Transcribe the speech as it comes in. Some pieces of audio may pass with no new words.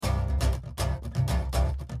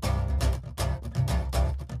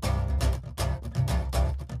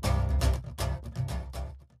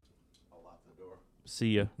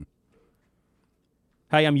See ya.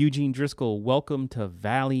 Hi, I'm Eugene Driscoll. Welcome to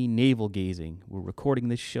Valley Navel Gazing. We're recording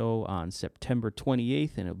this show on September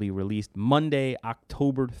 28th, and it'll be released Monday,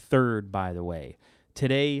 October 3rd, by the way.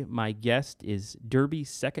 Today, my guest is Derby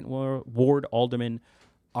 2nd Ward Alderman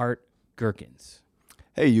Art Gerkens.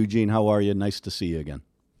 Hey, Eugene, how are you? Nice to see you again.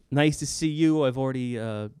 Nice to see you. I've already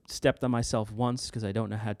stepped on myself once because I don't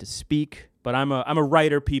know how to speak, but I'm a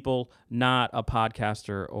writer, people, not a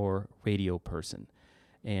podcaster or radio person.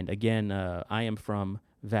 And again, I am from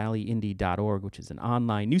valleyindy.org, which is an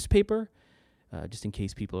online newspaper, just in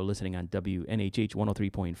case people are listening on WNHH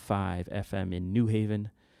 103.5 FM in New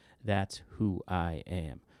Haven. That's who I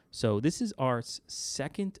am. So this is Art's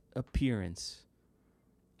second appearance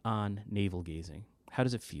on Navel Gazing. How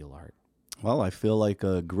does it feel, Art? Well, I feel like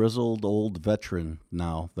a grizzled old veteran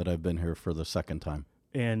now that I've been here for the second time.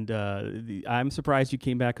 And I'm surprised you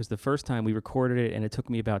came back because the first time we recorded it, and it took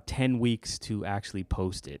me about 10 weeks to actually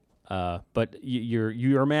post it. But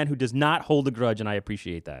you're a man who does not hold a grudge, and I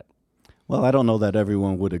appreciate that. Well, I don't know that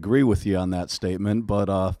everyone would agree with you on that statement,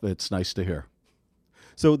 but it's nice to hear.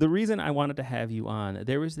 So the reason I wanted to have you on,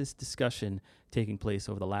 there was this discussion taking place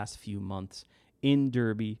over the last few months in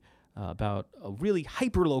Derby about a really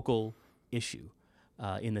hyper-local issue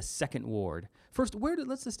in the 2nd Ward. First,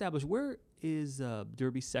 let's establish where is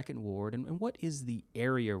Derby's 2nd Ward, and what is the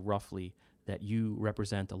area roughly that you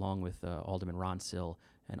represent along with Alderman Ron Sill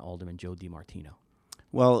and Alderman Joe DiMartino?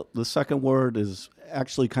 Well, the 2nd Ward is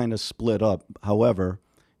actually kind of split up. However,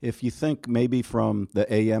 if you think maybe from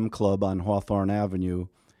the AM Club on Hawthorne Avenue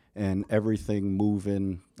and everything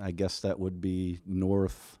moving, I guess that would be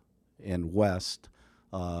north and west,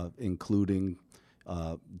 including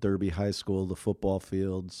Derby High School, the football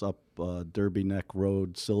fields, up Derby Neck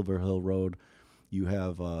Road, Silver Hill Road. You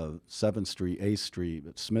have 7th Street, 8th Street,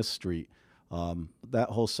 Smith Street, that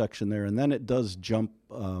whole section there. And then it does jump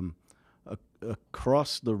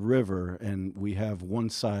across the river, and we have one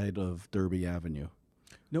side of Derby Avenue.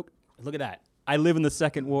 Nope. Look at that. I live in the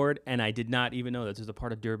 2nd Ward, and I did not even know that there's a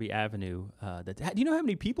part of Derby Avenue. Do you know how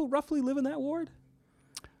many people roughly live in that ward?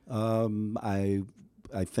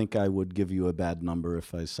 I think I would give you a bad number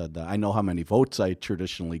if I said that. I know how many votes I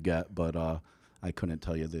traditionally get, but I couldn't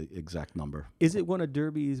tell you the exact number. Is it one of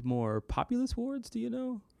Derby's more populous wards? Do you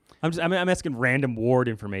know? I'm asking random ward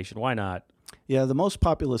information. Why not? Yeah, the most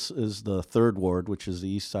populous is the 3rd Ward, which is the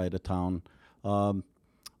east side of town.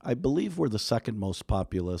 I believe we're the 2nd most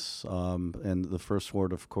populous, and the 1st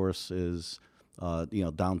Ward, of course, is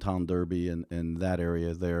downtown Derby and that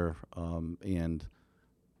area there, and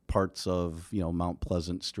parts of Mount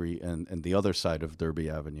Pleasant Street and the other side of Derby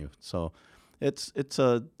Avenue. So it's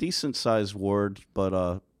a decent sized ward,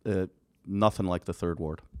 but nothing like the 3rd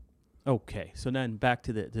Ward. Okay, so then back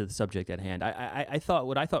to the subject at hand. I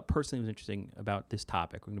thought personally was interesting about this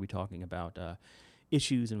topic. We're going to be talking about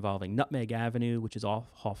issues involving Nutmeg Avenue, which is off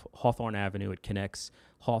Hawthorne Avenue. It connects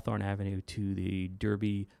Hawthorne Avenue to the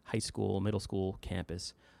Derby High School, middle school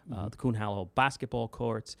campus, the Coon Hollow basketball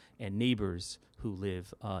courts, and neighbors who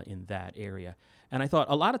live in that area. And I thought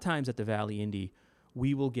a lot of times at the Valley Indy,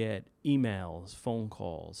 we will get emails, phone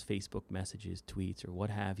calls, Facebook messages, tweets, or what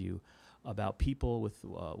have you, about people with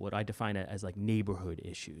what I define as like neighborhood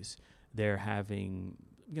issues. They're having,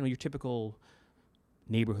 your typical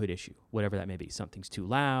neighborhood issue, whatever that may be. Something's too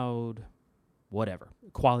loud, whatever.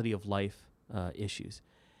 Quality of life issues.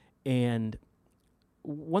 And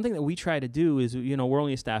one thing that we try to do is, we're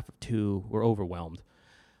only a staff of 2. We're overwhelmed.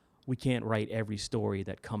 We can't write every story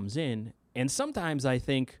that comes in. And sometimes I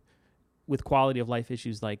think with quality of life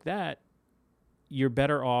issues like that, you're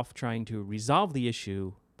better off trying to resolve the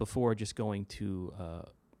issue before just going to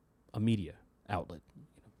a media outlet,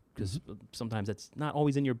 because sometimes that's not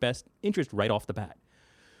always in your best interest right off the bat.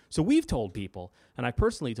 So we've told people, and I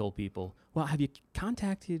personally told people, well, have you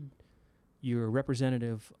contacted your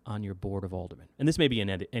representative on your board of aldermen? And this may be in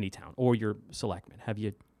any town, or your selectmen. Have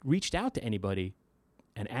you reached out to anybody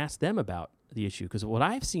and asked them about the issue? Because what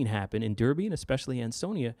I've seen happen in Derby, and especially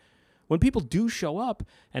Ansonia, when people do show up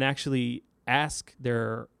and actually ask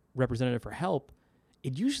their representative for help,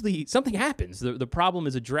 it usually, something happens. The problem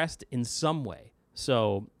is addressed in some way.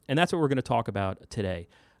 So, and that's what we're going to talk about today,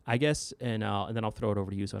 I guess, and then I'll throw it over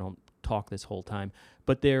to you so I don't talk this whole time.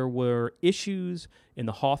 But there were issues in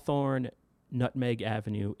the Hawthorne, Nutmeg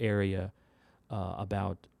Avenue area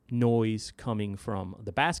about noise coming from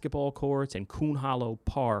the basketball courts and Coon Hollow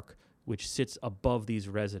Park, which sits above these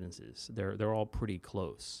residences. They're all pretty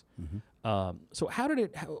close. So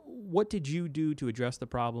what did you do to address the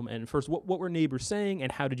problem? And first, what were neighbors saying,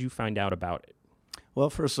 and how did you find out about it? Well,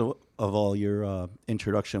 first of all, your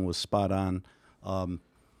introduction was spot on.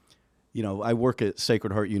 I work at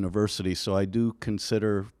Sacred Heart University, so I do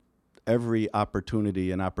consider every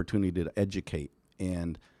opportunity an opportunity to educate.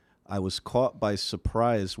 And I was caught by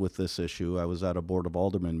surprise with this issue. I was at a Board of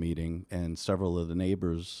Aldermen meeting, and several of the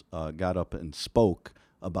neighbors got up and spoke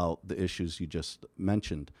about the issues you just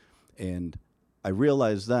mentioned. And I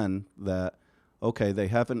realized then that, okay, they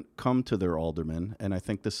haven't come to their aldermen, and I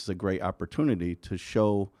think this is a great opportunity to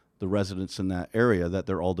show the residents in that area that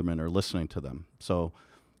their aldermen are listening to them. So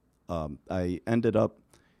I ended up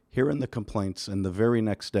hearing the complaints, and the very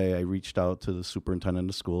next day I reached out to the superintendent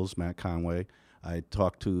of schools, Matt Conway. I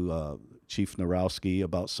talked to Chief Narowski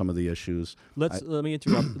about some of the issues. Let me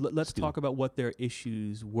interrupt. Let's talk about what their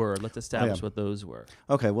issues were. Let's establish what those were.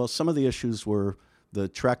 Okay, well, some of the issues were the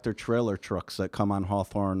tractor-trailer trucks that come on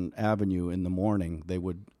Hawthorne Avenue in the morning. They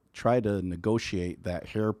would try to negotiate that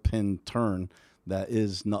hairpin turn that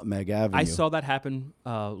is Nutmeg Avenue. I saw that happen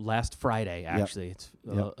last Friday, actually.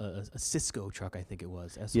 Yep. It's a Cisco truck, I think it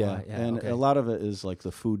was. A lot of it is like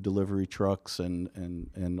the food delivery trucks and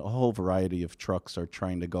a whole variety of trucks are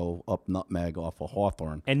trying to go up Nutmeg off of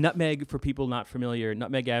Hawthorne. And Nutmeg, for people not familiar,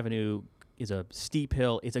 Nutmeg Avenue is a steep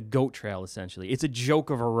hill. It's a goat trail, essentially. It's a joke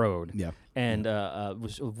of a road. Yeah. And it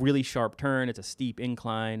was a really sharp turn. It's a steep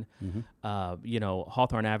incline. Mm-hmm.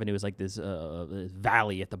 Hawthorne Avenue is like this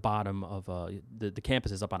valley at the bottom of the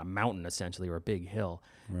campus is up on a mountain, essentially, or a big hill.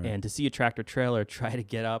 Right. And to see a tractor trailer try to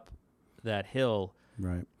get up that hill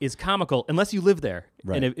is comical, unless you live there.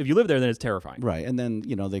 Right. And if you live there, then it's terrifying. Right. And then,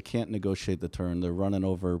 they can't negotiate the turn. They're running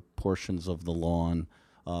over portions of the lawn.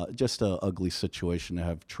 Just an ugly situation to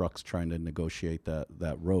have trucks trying to negotiate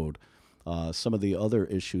that road. Some of the other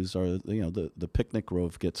issues are, the picnic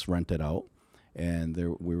grove gets rented out, and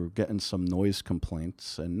we were getting some noise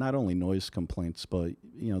complaints, and not only noise complaints, but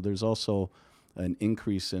there's also an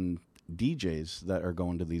increase in DJs that are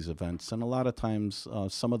going to these events, and a lot of times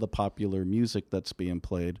some of the popular music that's being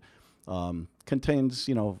played contains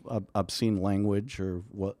obscene language, or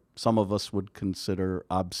what some of us would consider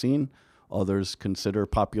obscene. Others consider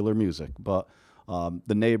popular music, but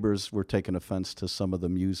the neighbors were taking offense to some of the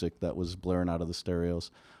music that was blaring out of the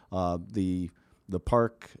stereos. The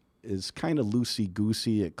park is kind of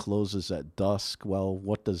loosey-goosey. It closes at dusk. Well,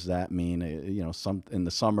 what does that mean? In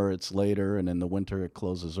the summer it's later, and in the winter it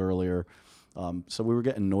closes earlier. So we were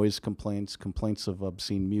getting noise complaints of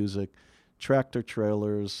obscene music, tractor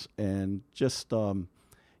trailers, and just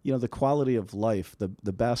the quality of life.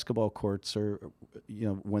 The basketball courts are,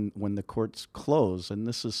 when the courts close, and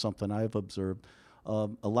this is something I've observed,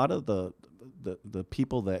 a lot of the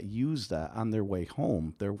people that use that on their way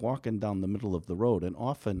home, they're walking down the middle of the road, and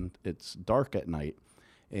often it's dark at night,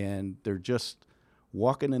 and they're just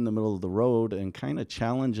walking in the middle of the road and kind of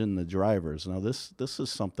challenging the drivers. Now, this is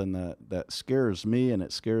something that scares me, and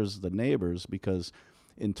it scares the neighbors, because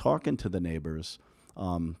in talking to the neighbors,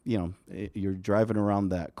 you're driving around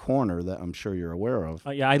that corner that I'm sure you're aware of.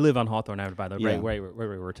 I live on Hawthorne Avenue, by the way, where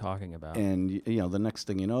we were talking about. And, the next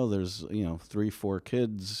thing you know, there's, 3-4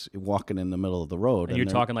 kids walking in the middle of the road. And you're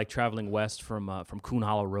talking like traveling west from Coon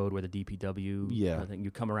Hollow Road, where the DPW, I think you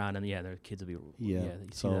come around, and the kids will be, you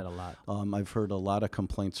see that a lot. I've heard a lot of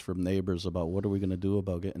complaints from neighbors about what are we going to do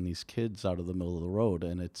about getting these kids out of the middle of the road.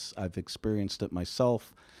 And I've experienced it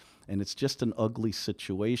myself. And it's just an ugly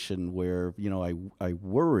situation where, I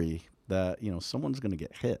worry that, someone's going to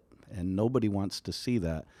get hit, and nobody wants to see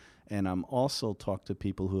that. And I'm also talked to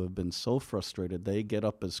people who have been so frustrated, they get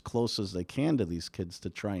up as close as they can to these kids to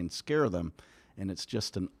try and scare them. And it's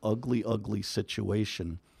just an ugly, ugly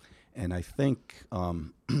situation. And I think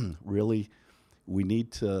really we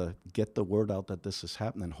need to get the word out that this is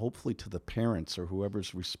happening, hopefully to the parents or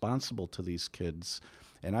whoever's responsible to these kids.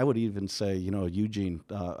 And I would even say, Eugene,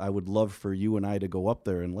 I would love for you and I to go up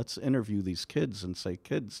there and let's interview these kids and say,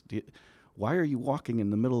 kids, why are you walking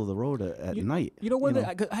in the middle of the road at night?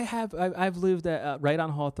 I've lived right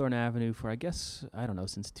on Hawthorne Avenue for, I guess,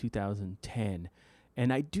 since 2010.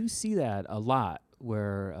 And I do see that a lot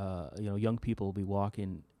where, young people will be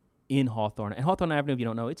walking in Hawthorne. And Hawthorne Avenue, if you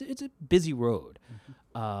don't know, it's a busy road.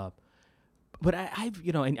 Mm-hmm. But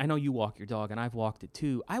and I know you walk your dog, and I've walked it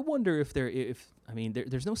too. I wonder if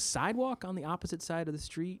there's no sidewalk on the opposite side of the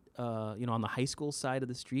street, on the high school side of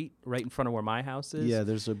the street, right in front of where my house is. Yeah,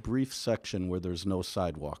 there's a brief section where there's no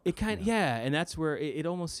sidewalk. It and that's where it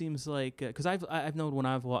almost seems like, because I've known when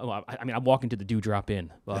I'm walking to the Dewdrop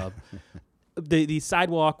Inn. The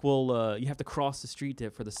sidewalk will you have to cross the street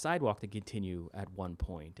for the sidewalk to continue at one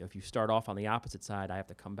point. If you start off on the opposite side, I have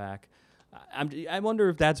to come back. I wonder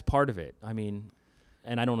if that's part of it. I mean,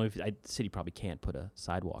 and I don't know if the city probably can't put a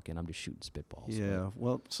sidewalk in. I'm just shooting spitballs. Yeah,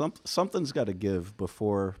 well, something's got to give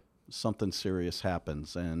before something serious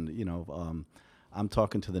happens. And, I'm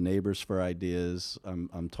talking to the neighbors for ideas.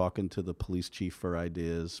 I'm talking to the police chief for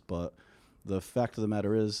ideas. But the fact of the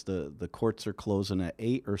matter is the courts are closing at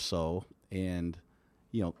 8 or so, and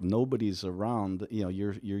nobody's around.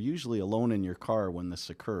 You're usually alone in your car when this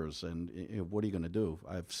occurs, and what are you going to do?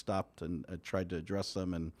 I've stopped and tried to address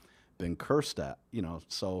them and been cursed at.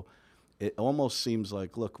 So it almost seems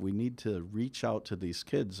like, look, we need to reach out to these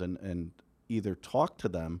kids and either talk to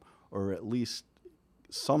them or at least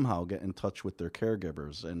somehow get in touch with their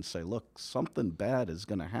caregivers and say, look, something bad is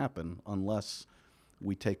going to happen unless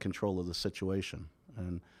we take control of the situation.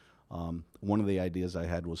 And one of the ideas I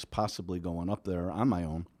had was possibly going up there on my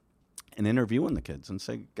own and interviewing the kids and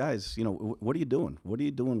say, guys, what are you doing? What are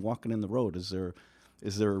you doing walking in the road? Is there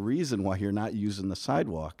a reason why you're not using the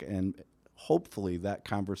sidewalk? And hopefully that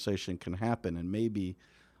conversation can happen, and maybe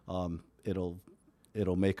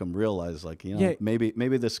it'll make them realize, like,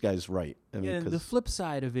 maybe this guy's right. The flip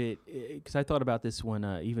side of it, because I thought about this one,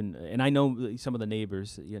 and I know some of the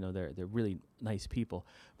neighbors, they're really nice people.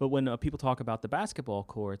 But when people talk about the basketball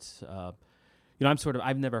courts,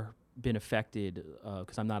 I've never been affected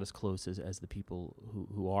because I'm not as close as the people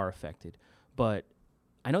who are affected. But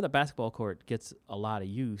I know that basketball court gets a lot of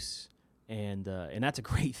use. And that's a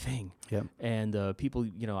great thing. Yep. And people,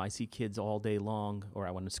 I see kids all day long, or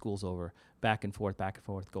when the school's over, back and forth,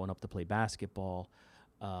 going up to play basketball.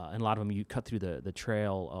 And a lot of them, you cut through the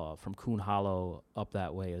trail from Coon Hollow up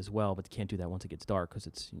that way as well, but you can't do that once it gets dark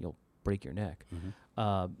because you'll break your neck. Mm-hmm.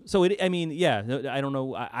 I don't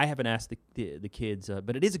know. I haven't asked the kids,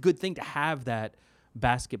 but it is a good thing to have that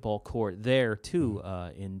basketball court there too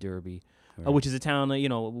in Derby, Right. Which is a town.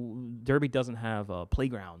 Derby doesn't have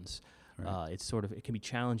playgrounds. Right. It can be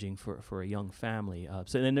challenging for a young family.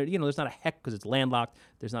 So then there's not because it's landlocked.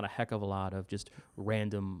 There's not a heck of a lot of just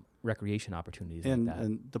random recreation opportunities like that.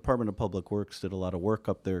 And Department of Public Works did a lot of work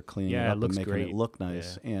up there cleaning it up and making it look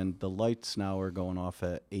nice. Yeah. And the lights now are going off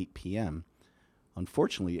at 8 p.m.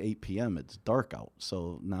 Unfortunately, 8 p.m. it's dark out.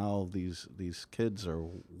 So now these kids are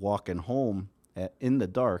walking home in the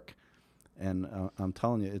dark. And I'm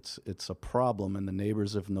telling you, it's a problem. And the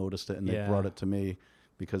neighbors have noticed it, and they brought it to me.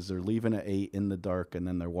 Because they're leaving at 8 in the dark, and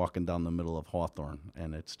then they're walking down the middle of Hawthorne,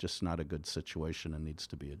 and it's just not a good situation and needs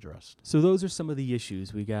to be addressed. So those are some of the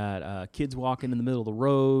issues. We got kids walking in the middle of the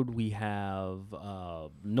road. We have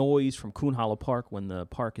noise from Coon Hollow Park when the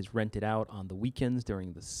park is rented out on the weekends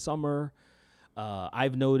during the summer.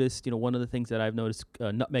 I've noticed, one of the things that I've noticed,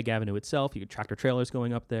 Nutmeg Avenue itself, you get tractor trailers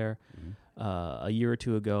going up there. Mm-hmm. A year or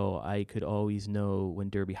two ago, I could always know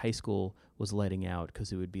when Derby High School was letting out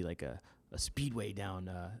because it would be like a speedway down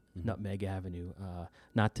Nutmeg Avenue.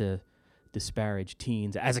 Not to disparage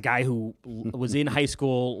teens. As a guy who was in high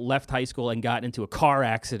school, left high school, and got into a car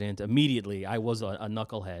accident immediately, I was a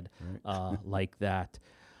knucklehead like that.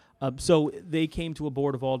 So they came to a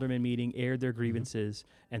Board of Aldermen meeting, aired their grievances,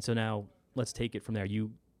 and so now let's take it from there.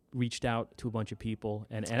 You reached out to a bunch of people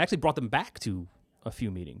and actually brought them back to a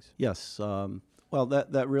few meetings. Yes. Well,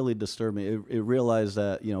 that really disturbed me. It realized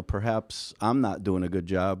that, perhaps I'm not doing a good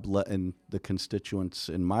job letting the constituents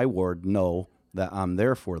in my ward know that I'm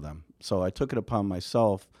there for them. So I took it upon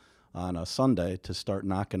myself on a Sunday to start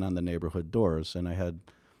knocking on the neighborhood doors, and I had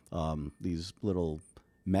these little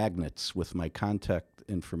magnets with my contact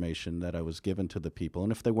information that I was given to the people.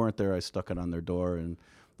 And if they weren't there, I stuck it on their door, and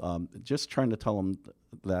just trying to tell them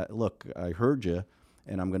that, look, I heard you.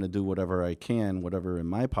 And I'm going to do whatever I can, whatever in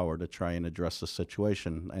my power, to try and address the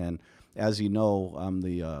situation. And as you know, I'm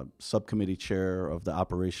the subcommittee chair of the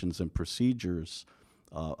Operations and Procedures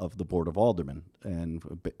of the Board of Aldermen. And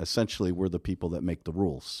essentially, we're the people that make the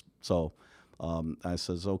rules. So I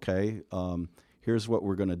says, okay, here's what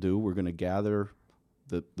we're going to do. We're going to gather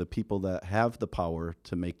the people that have the power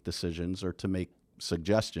to make decisions or to make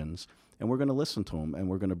suggestions, and we're going to listen to them. And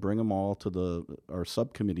we're going to bring them all to our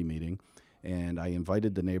subcommittee meeting. And I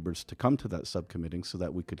invited the neighbors to come to that subcommittee so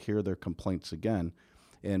that we could hear their complaints again.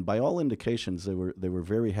 And by all indications, they were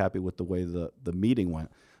very happy with the way the meeting went.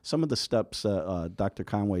 Some of the steps Dr.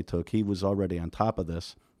 Conway took, he was already on top of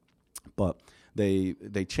this, but they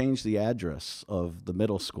changed the address of the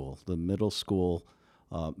middle school. The middle school,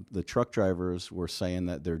 the truck drivers were saying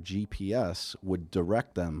that their GPS would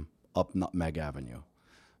direct them up Nutmeg Avenue.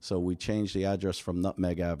 So we changed the address from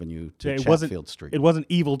Nutmeg Avenue to Chatfield Street. It wasn't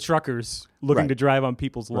evil truckers looking to drive on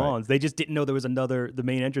people's lawns. They just didn't know there was the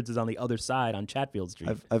main entrance is on the other side on Chatfield Street.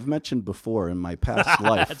 I've mentioned before in my past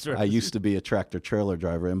life, I used to be a tractor trailer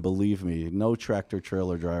driver, and believe me, no tractor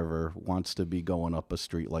trailer driver wants to be going up a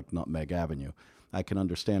street like Nutmeg Avenue. I can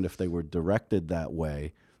understand if they were directed that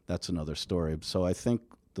way. That's another story. So I think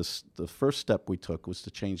the first step we took was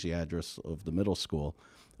to change the address of the middle school.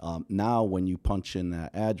 Now, when you punch in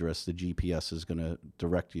that address, the GPS is going to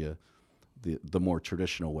direct you the more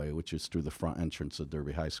traditional way, which is through the front entrance of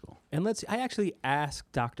Derby High School. And I actually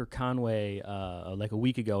asked Dr. Conway like a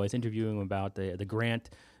week ago. I was interviewing him about the grant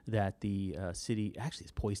that the city actually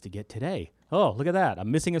is poised to get today. Oh, look at that.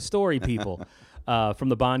 I'm missing a story, people, from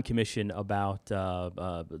the Bond Commission about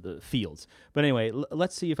the fields. But anyway,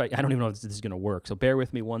 let's see if I don't even know if this is going to work. So bear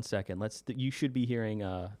with me 1 second. You should be hearing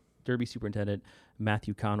Derby Superintendent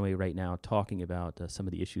Matthew Conway right now talking about some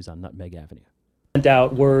of the issues on Nutmeg Avenue. Sent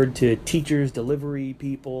out word to teachers, delivery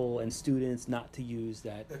people, and students not to use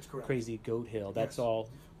that crazy Goat Hill. That's all.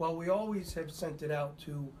 Well, we always have sent it out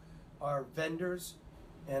to our vendors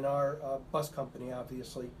and our bus company,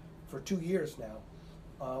 obviously, for 2 years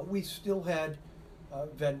now. We still had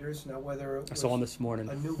vendors, now whether it was I saw one this morning.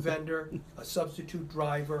 a new vendor, a substitute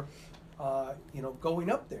driver,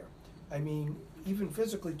 going up there. I mean, even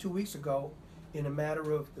physically 2 weeks ago, in a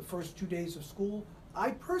matter of the first 2 days of school,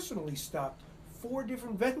 I personally stopped 4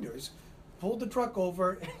 different vendors, pulled the truck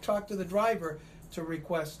over and talked to the driver to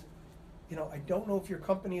request, I don't know if your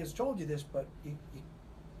company has told you this, but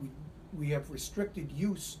we have restricted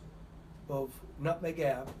use of Nutmeg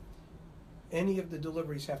Ave. Any of the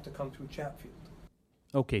deliveries have to come through Chatfield.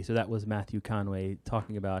 Okay, so that was Matthew Conway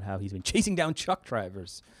talking about how he's been chasing down truck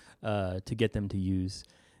drivers to get them to use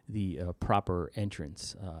the proper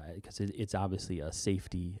entrance because it's obviously a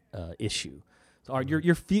safety issue. So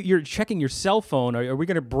you're checking your cell phone. Are we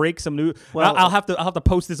going to break some new? Well, I'll have to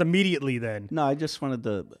post this immediately then. No, I just wanted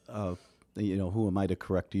to, who am I to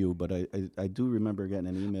correct you? But I do remember getting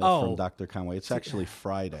an email from Dr. Conway. It's actually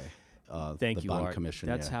Friday. Thank the you, Bond Art. Commission.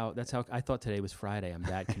 That's how I thought today was Friday. I'm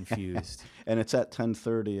that confused. And it's at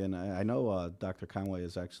 10:30, and I know Dr. Conway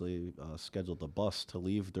has actually scheduled a bus to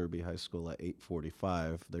leave Derby High School at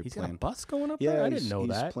 8:45. He's got a bus going up yeah, there? I didn't know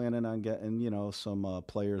that. He's planning on getting some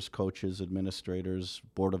players, coaches, administrators,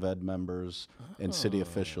 Board of Ed members, and city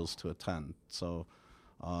officials to attend. So,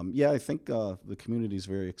 I think the community is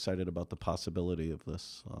very excited about the possibility of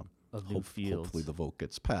this. Of new fields. Hopefully the vote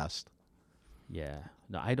gets passed. Yeah.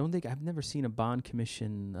 No, I've never seen a bond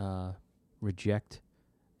commission reject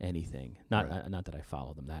anything. Not that I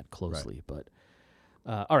follow them that closely, but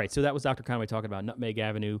all right. So that was Dr. Conway talking about Nutmeg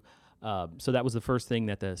Avenue. So that was the first thing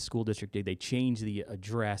that the school district did. They changed the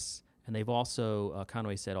address, and they've also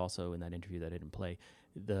Conway said also in that interview that I didn't play,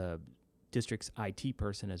 the district's IT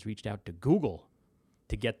person has reached out to Google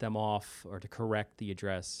to get them off or to correct the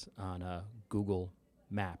address on Google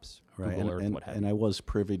Maps, right. Google Earth, what have you. And I was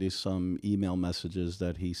privy to some email messages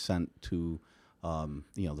that he sent to,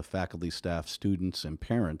 the faculty, staff, students, and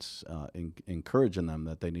parents, encouraging them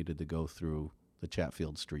that they needed to go through the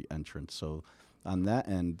Chatfield Street entrance. So on that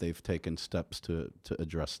end, they've taken steps to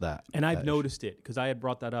address that. And I've noticed it because I had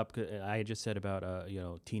brought that up. 'Cause I had just said about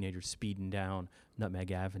teenagers speeding down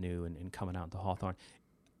Nutmeg Avenue and coming out into Hawthorne.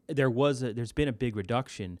 There's been a big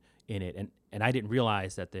reduction in it, and I didn't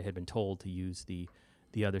realize that they had been told to use the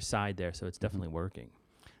other side there, so it's definitely working.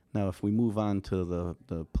 Now, if we move on to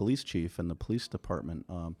the police chief and the police department,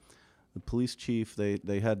 the police chief,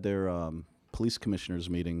 they had their police commissioners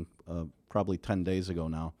meeting probably 10 days ago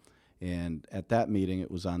now, and at that meeting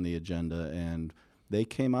it was on the agenda, and they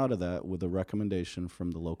came out of that with a recommendation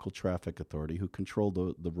from the local traffic authority who control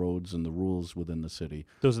the roads and the rules within the city.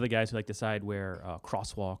 Those are the guys who decide where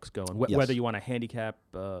crosswalks go and whether you want a handicap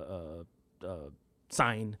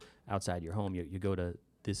sign outside your home. You go to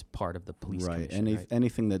this part of the police commission, right?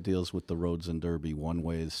 Anything that deals with the roads in Derby,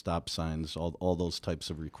 one-ways, stop signs, all those types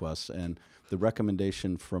of requests. And the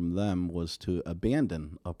recommendation from them was to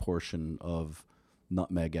abandon a portion of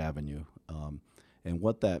Nutmeg Avenue. And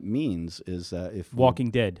what that means is that if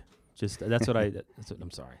Walking Dead, I'm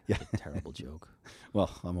sorry. Yeah. That's a terrible joke.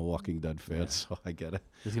 Well, I'm a Walking Dead fan, so I get it.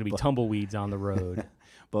 There's gonna be tumbleweeds on the road.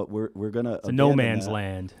 But we're gonna. It's a no man's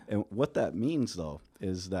land. And what that means, though,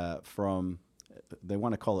 is that they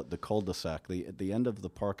want to call it the cul-de-sac, the end of the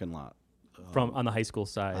parking lot, on the high school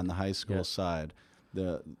side. On the high school side,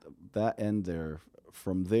 that end there,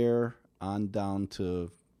 from there on down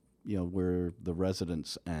to, where the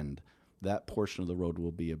residents end, that portion of the road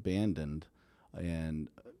will be abandoned, and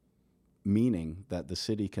meaning that the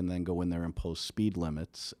city can then go in there and post speed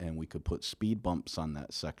limits, and we could put speed bumps on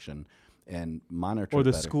that section and monitor. Or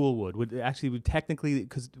the better. school would technically,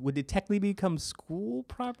 because would it technically become school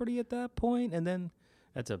property at that point? And then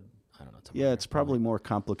I don't know. It's probably more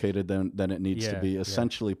complicated than it needs to be. Yeah.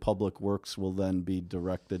 Essentially, Public Works will then be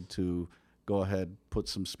directed to go ahead, put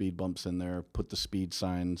some speed bumps in there, put the speed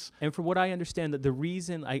signs. And from what I understand, that the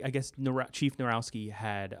reason I guess Chief Narowski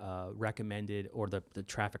had recommended, or the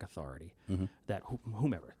traffic authority, that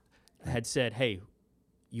whomever had said, hey,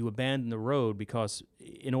 you abandon the road because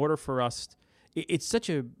in order for us, it's such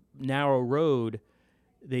a narrow road.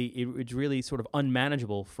 It's really sort of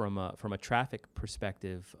unmanageable from a traffic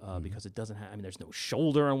perspective because it doesn't have. I mean, there's no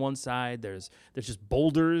shoulder on one side. There's just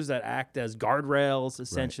boulders that act as guardrails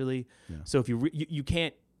essentially. Right. Yeah. So if you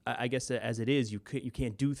can't, I guess as it is, you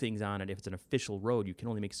can't do things on it if it's an official road. You can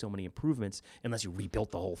only make so many improvements unless you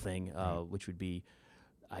rebuilt the whole thing, which would be,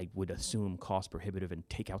 I would assume, cost prohibitive and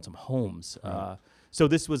take out some homes. So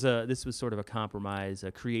this was sort of a compromise,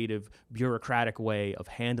 a creative, bureaucratic way of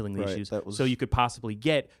handling the issues. So you could possibly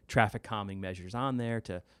get traffic calming measures on there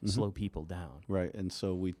to slow people down. Right, and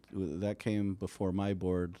so that came before my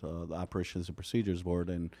board, the Operations and Procedures Board,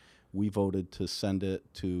 and we voted to send it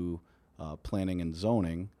to Planning and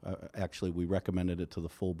Zoning. Actually, we recommended it to the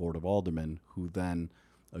full Board of Aldermen, who then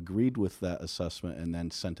agreed with that assessment and then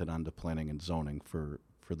sent it on to Planning and Zoning for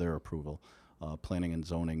their approval. Planning and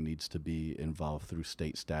Zoning needs to be involved through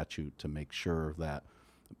state statute to make sure that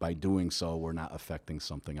by doing so, we're not affecting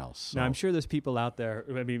something else. So. Now, I'm sure there's people out there.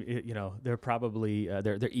 I mean, they're probably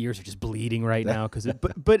their ears are just bleeding right now because.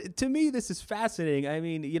 But to me, this is fascinating. I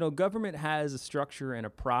mean, government has a structure and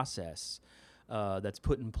a process that's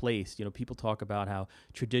put in place. People talk about how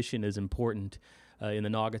tradition is important in the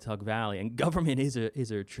Naugatuck Valley, and government is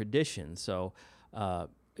a tradition. So.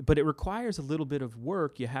 But it requires a little bit of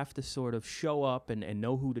work. You have to sort of show up and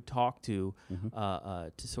know who to talk to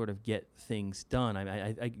sort of get things done.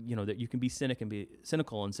 I that you can be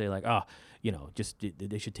cynical and say like, just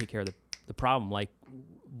they should take care of the problem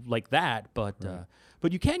like that. But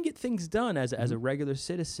but you can get things done as a regular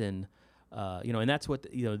citizen, and that's what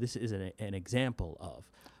this is an example of.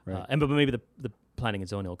 Right. But maybe the Planning and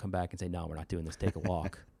Zoning will come back and say, no, we're not doing this. Take a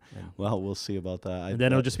walk. Well, we'll see about that. And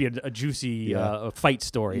then it'll just be a juicy fight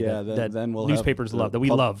story that then we'll newspapers have love, that we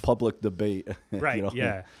love. Public debate. Right,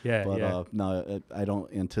 But no, I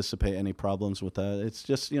don't anticipate any problems with that. It's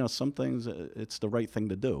just, some things, it's the right thing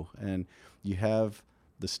to do. And you have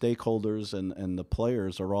the stakeholders and the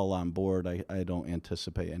players are all on board. I don't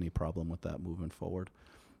anticipate any problem with that moving forward.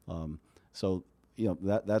 So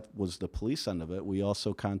that was the police end of it. We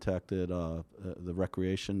also contacted the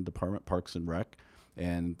Recreation Department, Parks and Rec,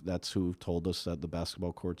 and that's who told us that the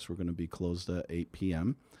basketball courts were going to be closed at 8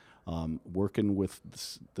 p.m. Working with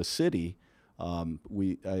the city,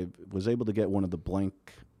 I was able to get one of the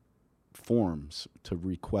blank forms to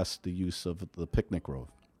request the use of the picnic road.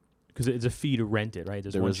 Because it's a fee to rent it, right?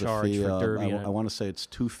 There's one charge for Derby. I want to say it's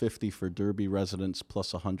 $250 for Derby residents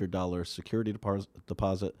plus $100 security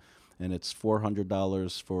deposit, and it's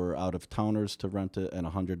 $400 for out-of-towners to rent it and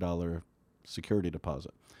 $100 security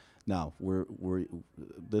deposit. Now,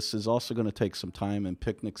 this is also going to take some time, and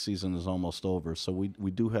picnic season is almost over, so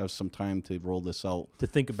we do have some time to roll this out to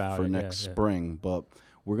think about for next spring. But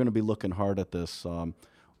we're going to be looking hard at this.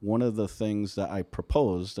 One of the things that I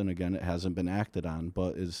proposed, and again, it hasn't been acted on,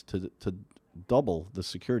 but is to double the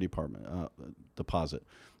security department deposit.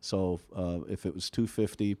 So if it was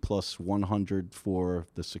 $250 plus $100 for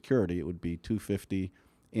the security, it would be $250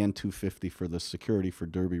 and $250 for the security for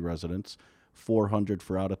Derby residents. $400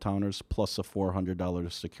 for out-of-towners plus a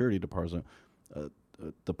 $400 security deposit.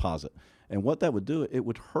 And what that would do, it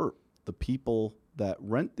would hurt the people that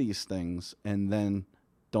rent these things and then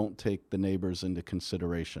don't take the neighbors into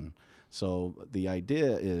consideration. So the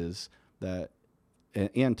idea is that,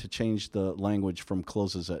 and to change the language from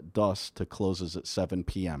closes at dusk to closes at 7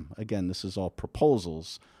 p.m. Again, this is all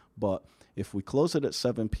proposals, but if we close it at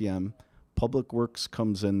 7 p.m., Public Works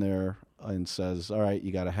comes in there and says, all right,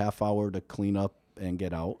 you got a half hour to clean up and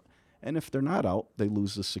get out. And if they're not out, they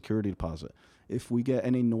lose the security deposit. If we get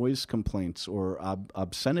any noise complaints or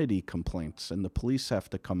obscenity complaints and the police have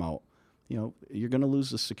to come out, you're going to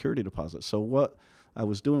lose the security deposit. So what I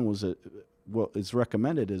was doing was what is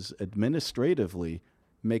recommended is administratively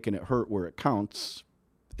making it hurt where it counts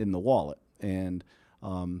in the wallet. And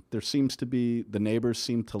there seems to be, the neighbors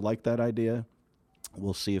seem to like that idea.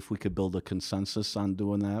 We'll see if we could build a consensus on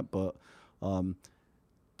doing that, but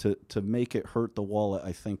to make it hurt the wallet,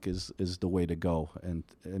 I think is the way to go, and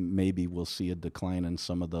maybe we'll see a decline in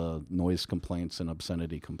some of the noise complaints and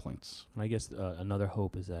obscenity complaints. I guess another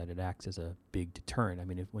hope is that it acts as a big deterrent. I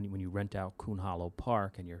mean, when you rent out Coon Hollow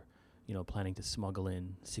Park and you're planning to smuggle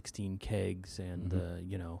in 16 kegs and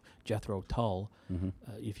Jethro Tull,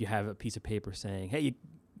 if you have a piece of paper saying, "Hey,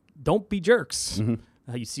 don't be jerks."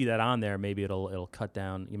 You see that on there, maybe it'll cut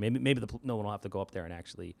down. Maybe no one will have to go up there and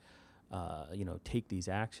actually take these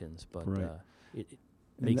actions, but Right. it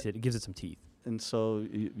makes it gives it some teeth. And so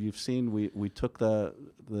you've seen we took the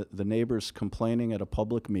neighbors complaining at a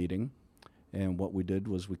public meeting, and what we did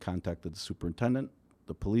was we contacted the superintendent,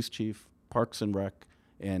 the police chief, Parks and Rec,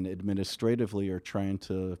 and administratively are trying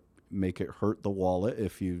to make it hurt the wallet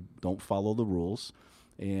if you don't follow the rules.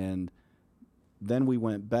 And then I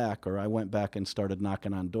went back and started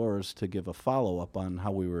knocking on doors to give a follow-up on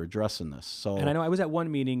how we were addressing this. So, And I know I was at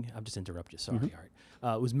one meeting. I'm just interrupt you. Sorry, Art.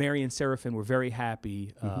 It was Mary and Seraphin were very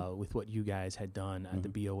happy with what you guys had done at the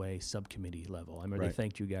BOA subcommittee level. I remember they Right.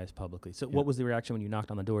 thanked you guys publicly. So what was the reaction when you knocked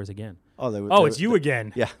on the doors again? they It's you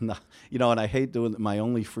again. Yeah, no, and I hate doing my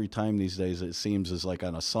only free time these days. It seems is like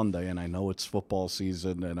on a Sunday, and I know it's football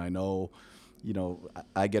season, and I know,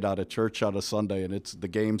 I get out of church on a Sunday, and the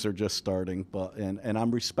games are just starting. But and I'm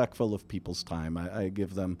respectful of people's time. I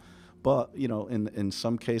give them. But, in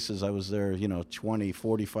some cases I was there, 20,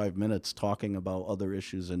 45 minutes talking about other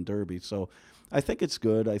issues in Derby. So I think it's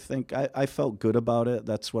good. I think I felt good about it.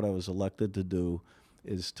 That's what I was elected to do,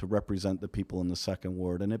 is to represent the people in the second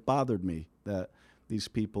ward. And it bothered me that these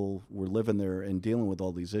people were living there and dealing with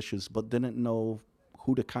all these issues, but didn't know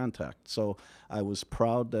who to contact. So I was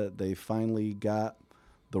proud that they finally got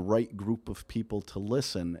the right group of people to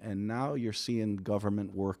listen, and now you're seeing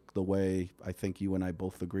government work the way I think you and I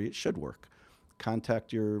both agree it should work.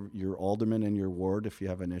 Contact your alderman in your ward if you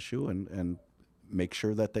have an issue, and make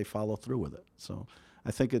sure that they follow through with it. So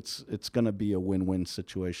I think it's going to be a win-win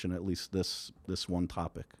situation, at least this one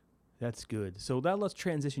topic. That's good. So let's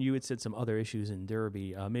transition. You had said some other issues in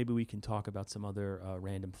Derby. Maybe we can talk about some other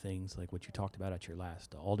random things like what you talked about at your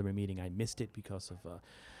last alderman meeting. I missed it because of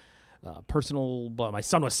my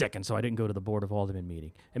son was sick, and so I didn't go to the Board of Aldermen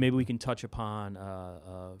meeting. And maybe we can touch upon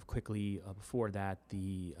quickly before that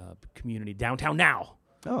the community downtown now.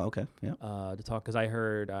 Oh, okay, yeah. To talk, because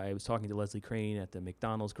I was talking to Leslie Crane at the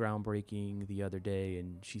McDonald's groundbreaking the other day,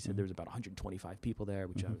 and she said there was about 125 people there,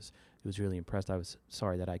 which I was really impressed. I was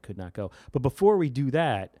sorry that I could not go. But before we do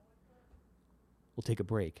that, we'll take a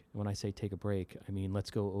break. And when I say take a break, I mean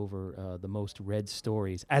let's go over the most read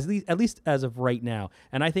stories, at least as of right now.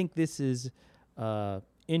 And I think this is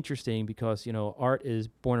interesting because, Art is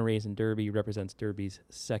born and raised in Derby, represents Derby's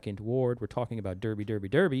second ward. We're talking about Derby, Derby,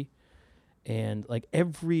 Derby. And like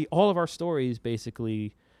all of our stories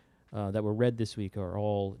basically that were read this week are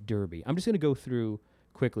all Derby. I'm just going to go through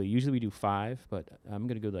quickly. Usually we do 5, but I'm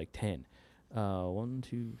going to go to like 10. 1,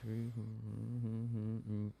 2, 3,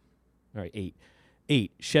 all right, 8.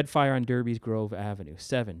 8, shed fire on Derby's Grove Avenue.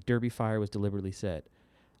 7, Derby fire was deliberately set.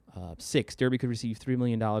 6, Derby could receive $3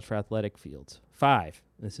 million for athletic fields. 5,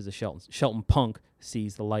 this is a Shelton punk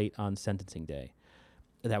sees the light on sentencing day.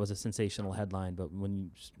 That was a sensational headline, but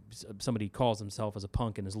when somebody calls himself as a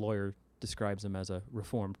punk and his lawyer describes him as a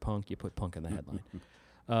reformed punk, you put punk in the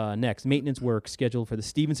headline. Next, maintenance work scheduled for the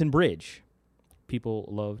Stevenson Bridge. People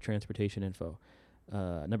love transportation info.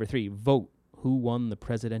 Number 3, vote who won the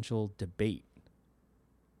presidential debate.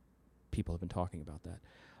 People have been talking about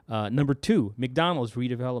that. Number 2, McDonald's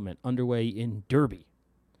redevelopment underway in Derby.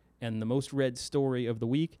 And the most read story of the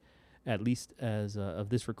week, at least as of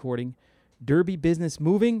this recording, Derby business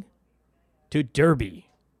moving to Derby.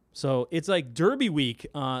 So it's like Derby week.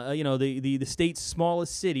 The state's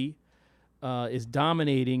smallest city is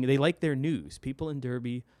dominating. They like their news. People in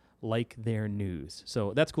Derby like their news.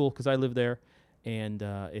 So that's cool because I live there, and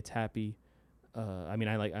it's happy.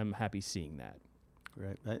 I'm happy seeing that.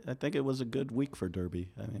 Right. I think it was a good week for Derby.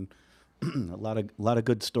 I mean, a lot of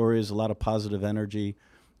good stories, a lot of positive energy.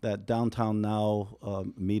 That Downtown Now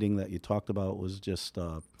meeting that you talked about was just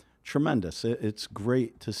tremendous. It's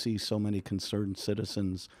great to see so many concerned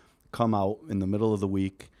citizens come out in the middle of the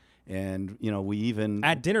week. And, we even...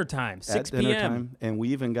 At dinner time, 6 p.m. And we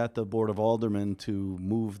even got the Board of Aldermen to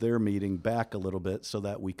move their meeting back a little bit so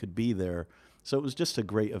that we could be there. So it was just a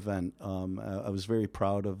great event. I was very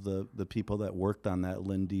proud of the people that worked on that,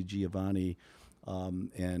 Lynn DiGiovanni,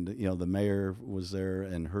 and, the mayor was there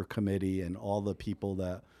and her committee and all the people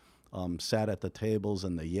that sat at the tables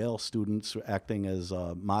and the Yale students acting as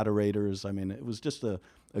moderators. I mean, it was just a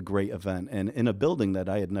great event, and in a building that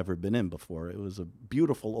I had never been in before. It was a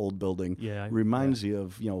beautiful old building. Yeah, reminds you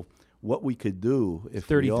of what we could do if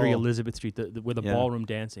 33 Elizabeth Street, where the ballroom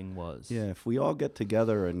dancing was. Yeah, if we all get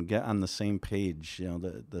together and get on the same page,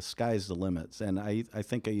 the sky's the limits. And I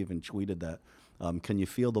think I even tweeted that. Can you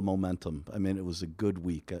feel the momentum? I mean, it was a good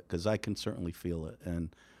week because I can certainly feel it.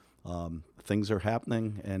 And things are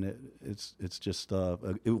happening, and it's just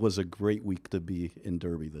it was a great week to be in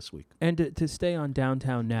Derby this week. And to stay on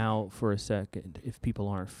downtown now for a second, if people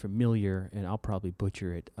aren't familiar, and I'll probably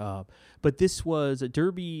butcher it, but this was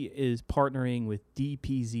Derby is partnering with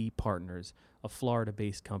DPZ Partners, a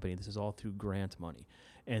Florida-based company. This is all through grant money,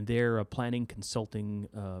 and they're a planning consulting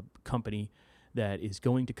company that is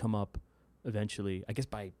going to come up eventually, I guess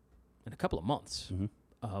in a couple of months,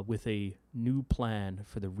 with a new plan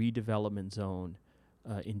for the redevelopment zone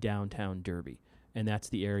in downtown Derby. And that's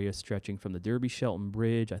the area stretching from the Derby-Shelton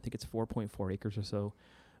Bridge, I think it's 4.4 acres or so,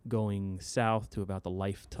 going south to about the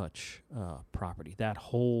Life Touch property. That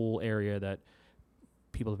whole area that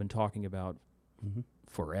people have been talking about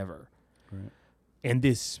forever. Right. And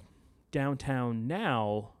this Downtown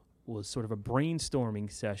Now was sort of a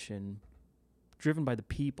brainstorming session driven by the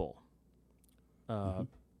people.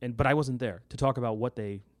 But I wasn't there to talk about what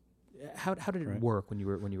they. How did it work when you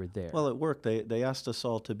were there? Well, it worked. They asked us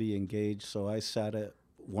all to be engaged, so I sat at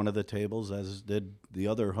one of the tables, as did the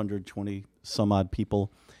other 120 some odd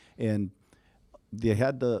people, and they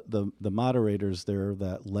had the moderators there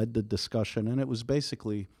that led the discussion, and it was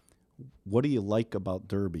basically, what do you like about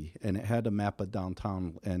Derby? And it had a map of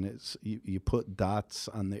downtown, and it's you put dots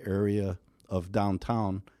on the area of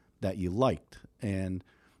downtown that you liked, and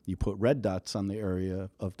you put red dots on the area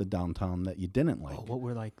of the downtown that you didn't like. What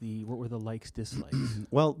were the likes, dislikes?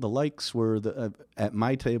 Well, the likes were at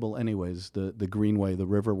my table, anyways. The Greenway, the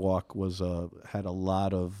Riverwalk had a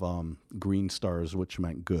lot of green stars, which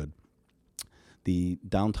meant good. The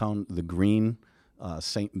downtown, the green,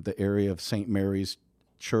 the area of St. Mary's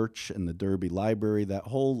Church and the Derby Library, that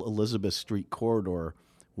whole Elizabeth Street corridor,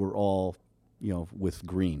 were all, with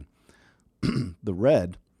green. The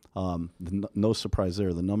red. No surprise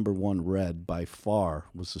there. The number one red by far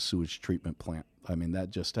was the sewage treatment plant. I mean, that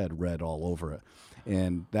just had red all over it.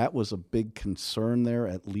 And that was a big concern there,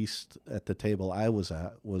 at least at the table I was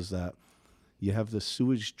at, was that you have the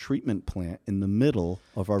sewage treatment plant in the middle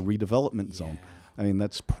of our redevelopment zone. I mean,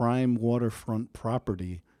 that's prime waterfront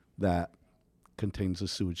property that contains a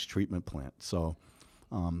sewage treatment plant. So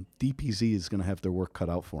DPZ is going to have their work cut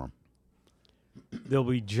out for them. There'll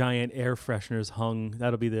be giant air fresheners hung.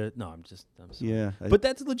 That'll be I'm sorry. Yeah. But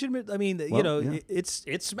that's legitimate. I mean, yeah.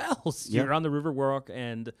 it smells. Yeah. You're on the Riverwalk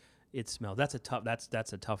and it smells. That's a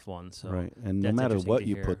tough one. So right. And no matter what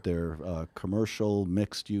you put there, commercial,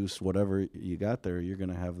 mixed use, whatever you got there, you're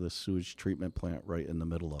going to have the sewage treatment plant right in the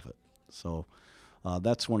middle of it. So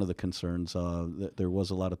that's one of the concerns. There was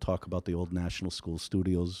a lot of talk about the old National School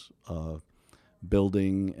Studios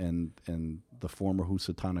building and the former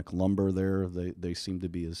Housatonic Lumber there. They seem to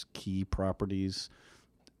be as key properties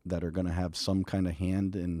that are going to have some kind of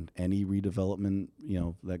hand in any redevelopment,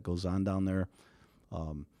 that goes on down there.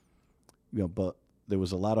 But there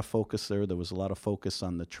was a lot of focus there. There was a lot of focus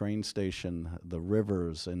on the train station, the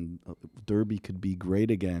rivers, and Derby could be great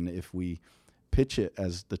again if we pitch it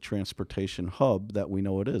as the transportation hub that we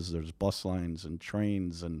know it is. There's bus lines and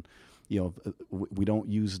trains, and we don't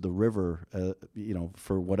use the river,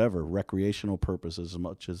 for whatever recreational purposes as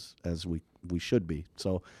much as we should be.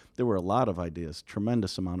 So there were a lot of ideas,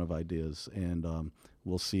 tremendous amount of ideas, and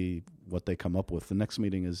we'll see what they come up with. The next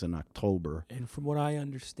meeting is in October. And from what I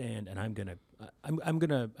understand, and I think I'm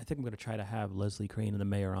gonna try to have Leslie Crane and the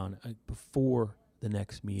mayor on before the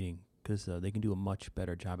next meeting, because they can do a much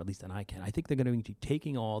better job, at least than I can. I think they're going to be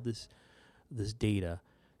taking all this data.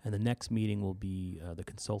 And the next meeting will be the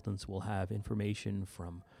consultants will have information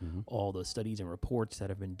from all the studies and reports that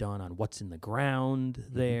have been done on what's in the ground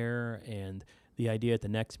there. And the idea at the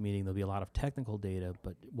next meeting, there'll be a lot of technical data,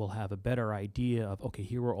 but we'll have a better idea of, okay,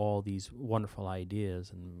 here were all these wonderful ideas.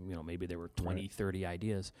 And, maybe there were 20, 30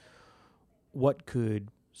 ideas. What could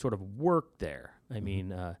sort of work there? I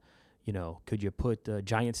mean, could you put a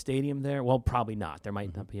giant stadium there? Well, probably not. There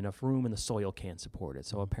might not be enough room, and the soil can't support it.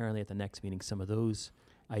 So apparently at the next meeting, some of those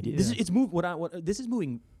ideas. Yeah. This is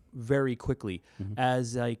moving very quickly.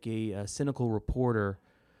 As like a cynical reporter,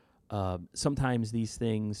 sometimes these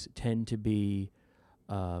things tend to be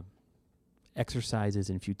exercises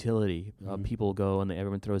in futility. People go and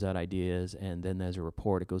everyone throws out ideas, and then there's a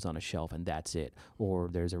report. It goes on a shelf, and that's it. Or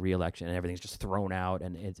there's a re-election, and everything's just thrown out,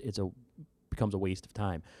 and it becomes a waste of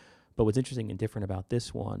time. But what's interesting and different about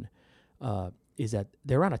this one is that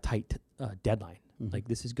they're on a tight deadline. Like,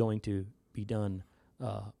 this is going to be done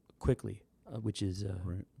quickly, which is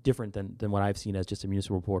different than what I've seen as just a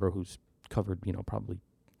municipal reporter who's covered, probably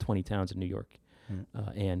 20 towns in New York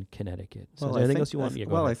and Connecticut. So is there anything else you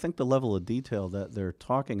want? I think the level of detail that they're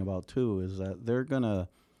talking about, too, is that they're going to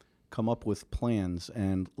come up with plans.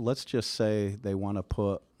 And let's just say they want to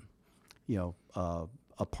put,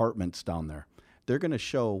 a apartments down there. They're going to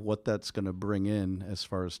show what that's going to bring in as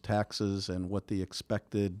far as taxes and what the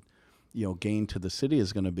expected, gain to the city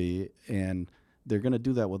is going to be. And they're going to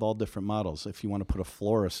do that with all different models. If you want to put a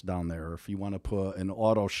florist down there, or if you want to put an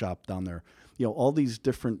auto shop down there, all these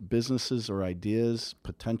different businesses or ideas,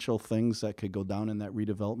 potential things that could go down in that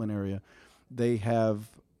redevelopment area, they have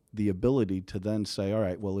the ability to then say, all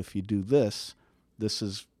right, well, if you do this, this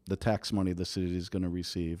is the tax money the city is going to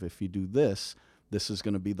receive. If you do this, this is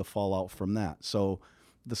going to be the fallout from that. So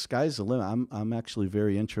the sky's the limit. I'm actually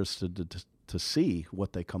very interested to see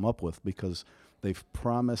what they come up with, because they've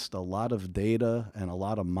promised a lot of data and a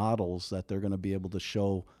lot of models that they're going to be able to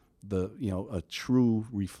show a true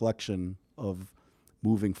reflection of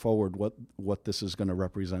moving forward what this is going to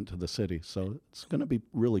represent to the city. So it's going to be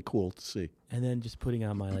really cool to see. And then just putting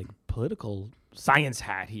on my political science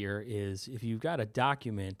hat here is, if you've got a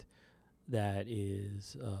document that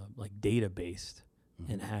is data based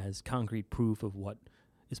and has concrete proof of what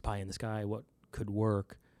is pie in the sky, what could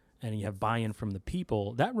work, and you have buy-in from the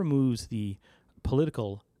people, that removes the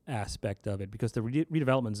political aspect of it, because the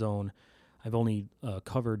redevelopment zone, I've only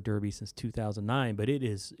covered Derby since 2009, but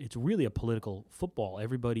it's really a political football.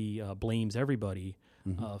 Everybody blames everybody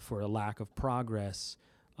for a lack of progress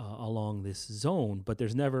along this zone, but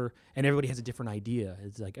there's never, and everybody has a different idea.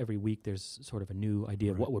 It's like every week there's sort of a new idea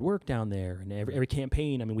of what would work down there, and every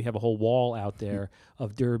campaign, I mean, we have a whole wall out there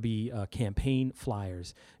of Derby campaign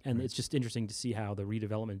flyers, and it's just interesting to see how the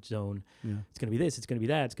redevelopment zone, it's going to be this, it's going to be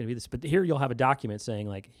that, it's going to be this, but here you'll have a document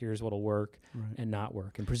saying here's what'll work and not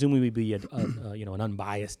work, and presumably be an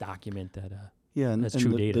unbiased document that and that's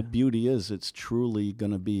true data. The beauty is it's truly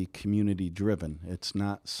going to be community driven. It's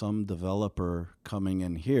not some developer coming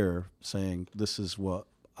in here saying, this is what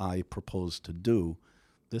I propose to do.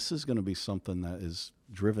 This is going to be something that is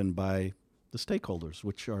driven by the stakeholders,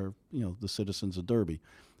 which are, the citizens of Derby.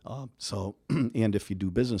 And if you do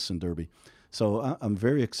business in Derby. So I'm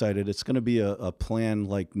very excited. It's going to be a plan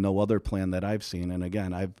like no other plan that I've seen. And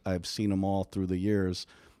again, I've seen them all through the years.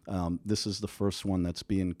 This is the first one that's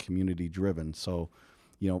being community driven. So,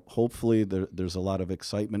 hopefully there's a lot of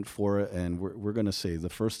excitement for it, and we're going to see. The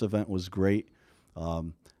first event was great.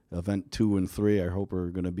 Event 2 and 3, I hope, are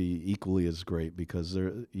going to be equally as great, because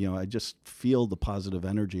I just feel the positive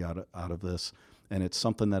energy out of this, and it's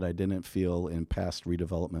something that I didn't feel in past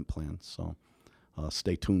redevelopment plans. So,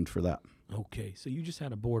 stay tuned for that. Okay, so you just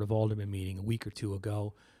had a Board of Aldermen meeting a week or two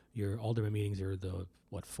ago. Your Alderman meetings are the,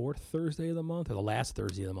 fourth Thursday of the month, or the last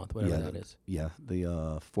Thursday of the month, whatever that is? Yeah,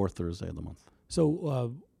 the fourth Thursday of the month.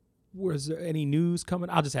 So was there any news coming?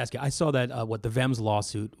 I'll just ask you. I saw that the VEMS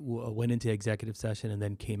lawsuit went into executive session and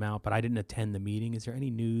then came out, but I didn't attend the meeting. Is there any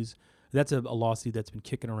news? That's a lawsuit that's been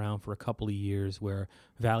kicking around for a couple of years, where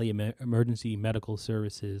Valley Emergency Medical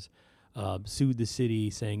Services sued the city,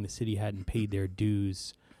 saying the city hadn't paid their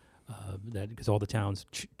dues, because all the towns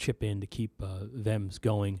chip in to keep VEMS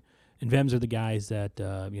going. And VEMS are the guys that,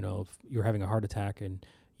 if you're having a heart attack and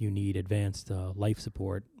you need advanced life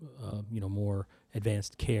support, more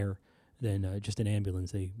advanced care than just an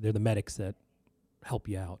ambulance. They're the medics that help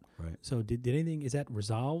you out. Right. So did anything, is that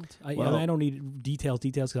resolved? I don't need details,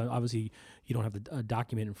 because obviously you don't have the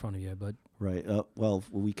document in front of you, but. Right. Well,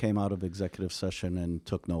 we came out of executive session and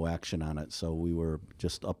took no action on it. So we were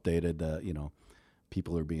just updated that,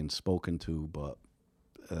 people are being spoken to, but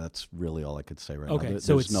that's really all I could say right now. Okay,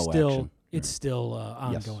 so it's no still action. It's still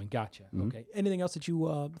ongoing. Yes. Gotcha. Mm-hmm. Okay. Anything else that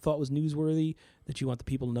you thought was newsworthy that you want the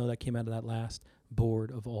people to know that came out of that last Board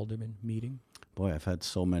of Aldermen meeting? Boy, I've had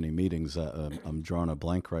so many meetings. I'm drawing a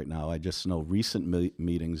blank right now. I just know recent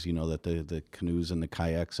meetings. That the canoes and the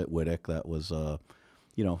kayaks at Whittick, that was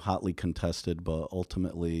hotly contested, but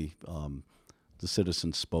ultimately. The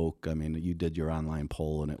citizens spoke. I mean, you did your online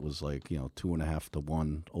poll, and it was 2.5 to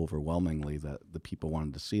 1 overwhelmingly that the people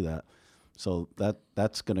wanted to see that. So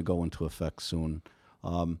that's going to go into effect soon.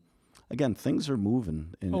 Again, things are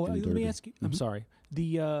moving in let Derby. me ask you. I'm sorry.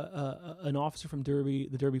 The an officer from Derby,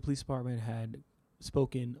 the Derby Police Department, had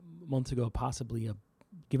spoken months ago, possibly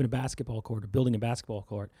giving a basketball court or building a basketball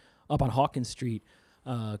court up on Hawkins Street,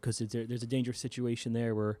 because there's a dangerous situation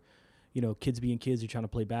there where. Kids being kids, you're trying to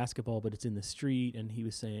play basketball, but it's in the street. And he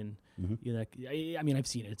was saying, I've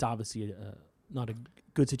seen it. It's obviously not a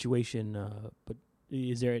good situation, but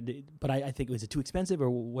is there? But I think, is it too expensive, or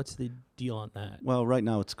what's the deal on that? Well, right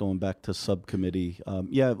now it's going back to subcommittee.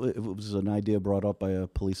 It was an idea brought up by a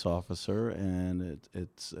police officer, and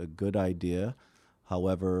it's a good idea.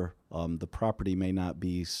 However, the property may not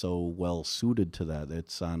be so well suited to that.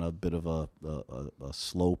 It's on a bit of a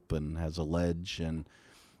slope and has a ledge, and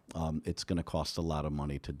it's going to cost a lot of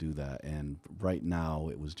money to do that. And right now,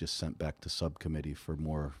 it was just sent back to subcommittee for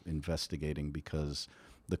more investigating because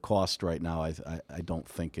the cost right now, I don't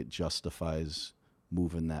think it justifies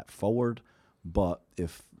moving that forward. But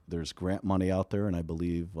if there's grant money out there, and I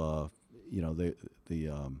believe, the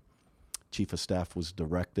chief of staff was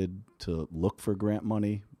directed to look for grant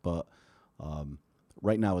money, but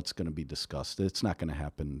right now it's going to be discussed. It's not going to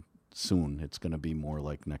happen soon. It's going to be more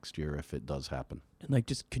like next year if it does happen. And like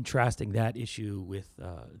just contrasting that issue with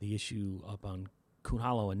the issue up on Coon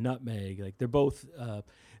Hollow and Nutmeg, like they're both.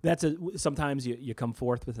 Sometimes you come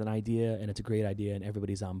forth with an idea and it's a great idea and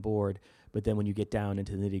everybody's on board, but then when you get down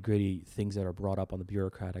into the nitty gritty things that are brought up on the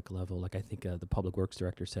bureaucratic level, like I think the public works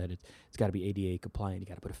director said, it's got to be ADA compliant. You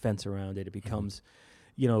got to put a fence around it. It becomes.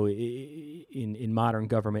 In modern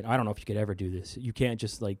government, I don't know if you could ever do this. You can't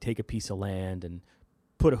just like take a piece of land and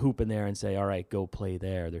put a hoop in there and say, all right, go play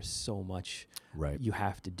there. There's so much you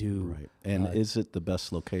have to do. Right. And is it the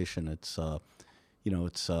best location? It's,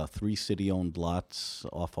 it's 3 city-owned lots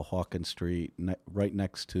off of Hawkins Street, right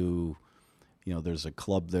next to, there's a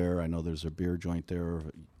club there. I know there's a beer joint there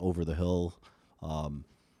over the hill.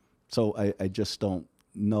 So I just don't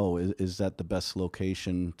know. Is that the best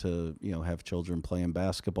location to, have children playing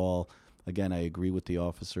basketball? Again, I agree with the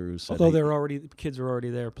officer who said... Although the kids are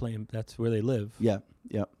already there playing, that's where they live. Yeah.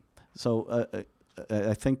 So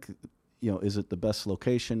I think, is it the best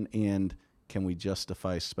location, and can we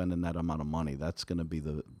justify spending that amount of money? That's going to be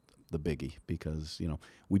the biggie, because,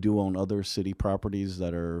 we do own other city properties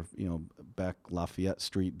that are, back Lafayette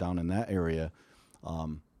Street down in that area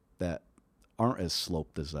that aren't as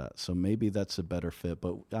sloped as that. So maybe that's a better fit,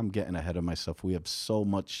 but I'm getting ahead of myself. We have so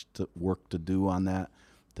much work to do on that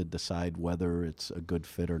to decide whether it's a good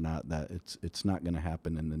fit or not, that it's not going to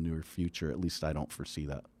happen in the near future. At least I don't foresee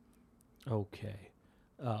that. Okay.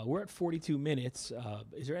 We're at 42 minutes.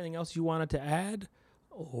 Is there anything else you wanted to add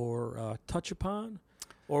or touch upon?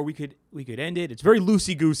 Or we could end it. It's very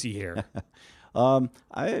loosey-goosey here.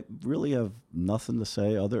 I really have nothing to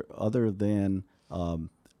say other than,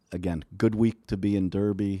 again, good week to be in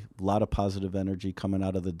Derby. A lot of positive energy coming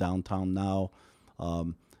out of the downtown now.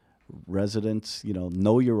 Residents,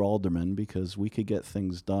 know your alderman, because we could get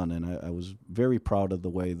things done. And I was very proud of the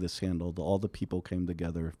way this handled. All the people came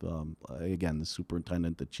together. Again, the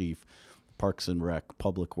superintendent, the chief, Parks and Rec,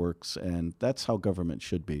 Public Works, and that's how government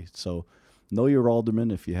should be. So know your alderman.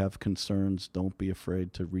 If you have concerns, don't be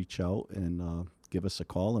afraid to reach out and give us a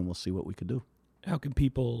call, and we'll see what we could do. How can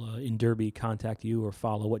people in Derby contact you or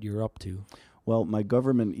follow what you're up to? Well, my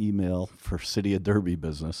government email for City of Derby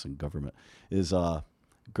business and government is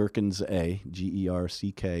Gerkensa,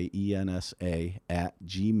 GERCKENSA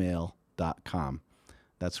 @gmail.com.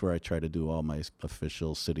 That's where I try to do all my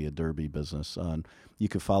official City of Derby business. You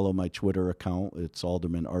can follow my Twitter account. It's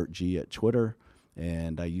Alderman Art G at Twitter.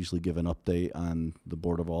 And I usually give an update on the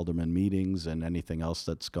Board of Aldermen meetings and anything else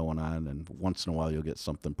that's going on. And once in a while, you'll get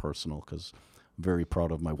something personal, because I'm very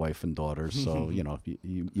proud of my wife and daughters. So,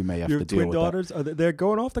 you may have to deal twin with daughters? that. They're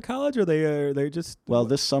going off to college, or they just... Well,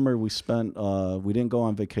 this summer we spent, we didn't go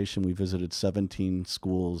on vacation. We visited 17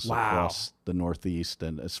 schools across the Northeast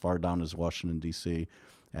and as far down as Washington, D.C.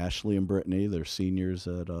 Ashley and Brittany, they're seniors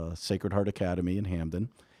at Sacred Heart Academy in Hamden.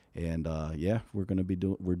 And we're going to be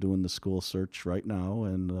doing the school search right now,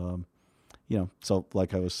 and so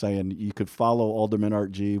like I was saying, you could follow Alderman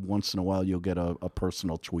Art G. Once in a while, you'll get a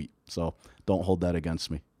personal tweet. So don't hold that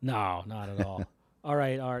against me. No, not at all. All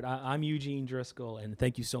right, Art. I'm Eugene Driscoll, and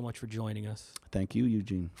thank you so much for joining us. Thank you,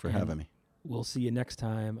 Eugene, for having me. We'll see you next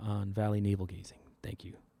time on Valley Navel Gazing. Thank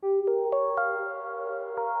you.